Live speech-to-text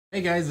Hey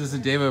guys, this is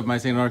David of my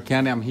St. North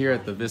County. I'm here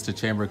at the Vista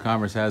Chamber of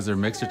Commerce has their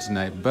mixer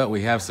tonight, but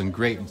we have some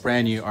great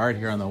brand new art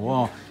here on the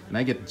wall, and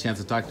I get the chance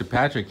to talk to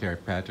Patrick here.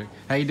 Patrick,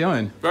 how you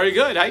doing? Very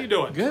good. How you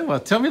doing? Good.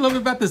 Well, tell me a little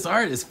bit about this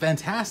art. It's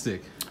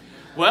fantastic.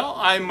 Well,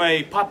 I'm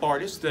a pop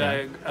artist.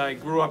 I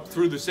grew up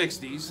through the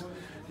 60s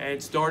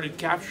and started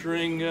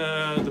capturing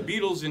the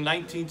Beatles in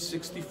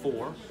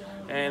 1964,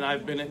 and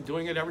I've been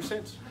doing it ever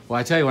since. Well,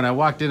 I tell you, when I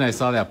walked in, I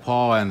saw that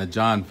Paul and the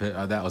John.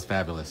 That was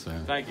fabulous.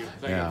 Thank you.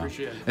 Thank you. I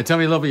appreciate it. And tell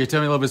me a little bit. You're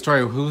telling me a little bit of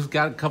story. Who's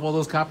got a couple of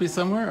those copies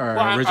somewhere? Or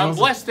well, originals? I'm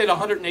blessed that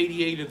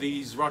 188 of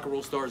these rock and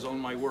roll stars own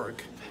my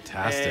work.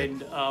 Fantastic.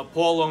 And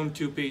Paul owned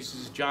 2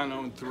 pieces, John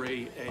owned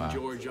 3, and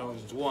George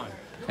owns 1.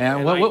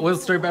 And what's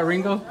the story about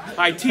Ringo?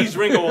 I tease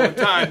Ringo all the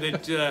time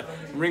that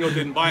Ringo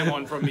didn't buy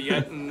one from me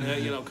yet, and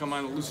come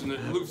on, loosen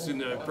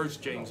the purse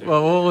chains there.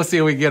 Well, we'll see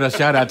if we get a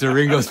shout out to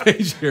Ringo's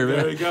page here.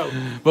 There you go.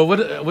 But what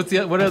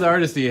other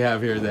artists do you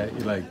have here that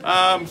you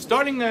like?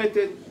 Starting at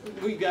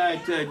we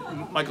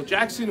got Michael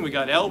Jackson, we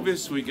got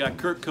Elvis, we got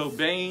Kurt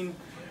Cobain,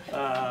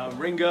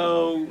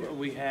 Ringo,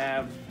 we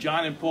have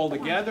John and Paul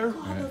together.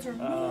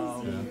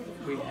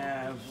 We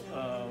have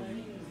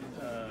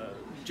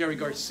Jerry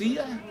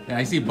Garcia. Yeah,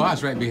 I see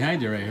Boss right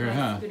behind you right here,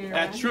 huh?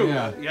 That's true.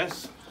 Yeah.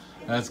 Yes.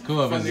 That's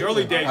cool. From the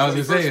early days when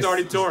we first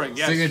started touring.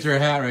 Yes. Signature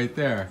hat right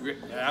there.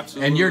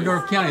 Absolutely. And you're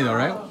North County though,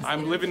 right?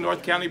 I'm living in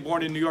North County,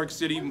 born in New York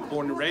City,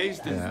 born and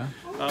raised, and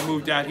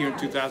moved out here in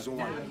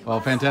 2001. Well,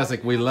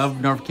 fantastic. We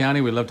love North County.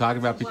 We love talking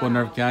about people in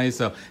North County.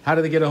 So how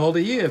do they get a hold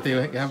of you? If they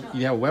have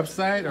a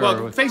website? Or well,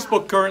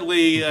 Facebook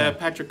currently,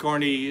 Patrick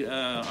Carney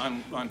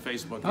on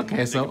Facebook.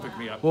 Okay, so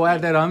we'll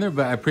add that on there,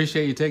 but I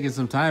appreciate you taking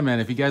some time,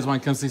 and if you guys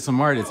want to come see some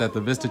art, it's at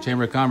the Vista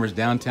Chamber of Commerce,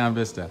 downtown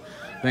Vista.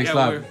 Thanks a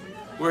lot.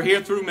 We're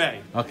here through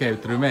May. Okay,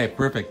 through May.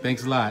 Perfect.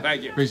 Thanks a lot.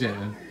 Thank you. Appreciate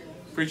it.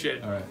 Appreciate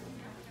it. All right.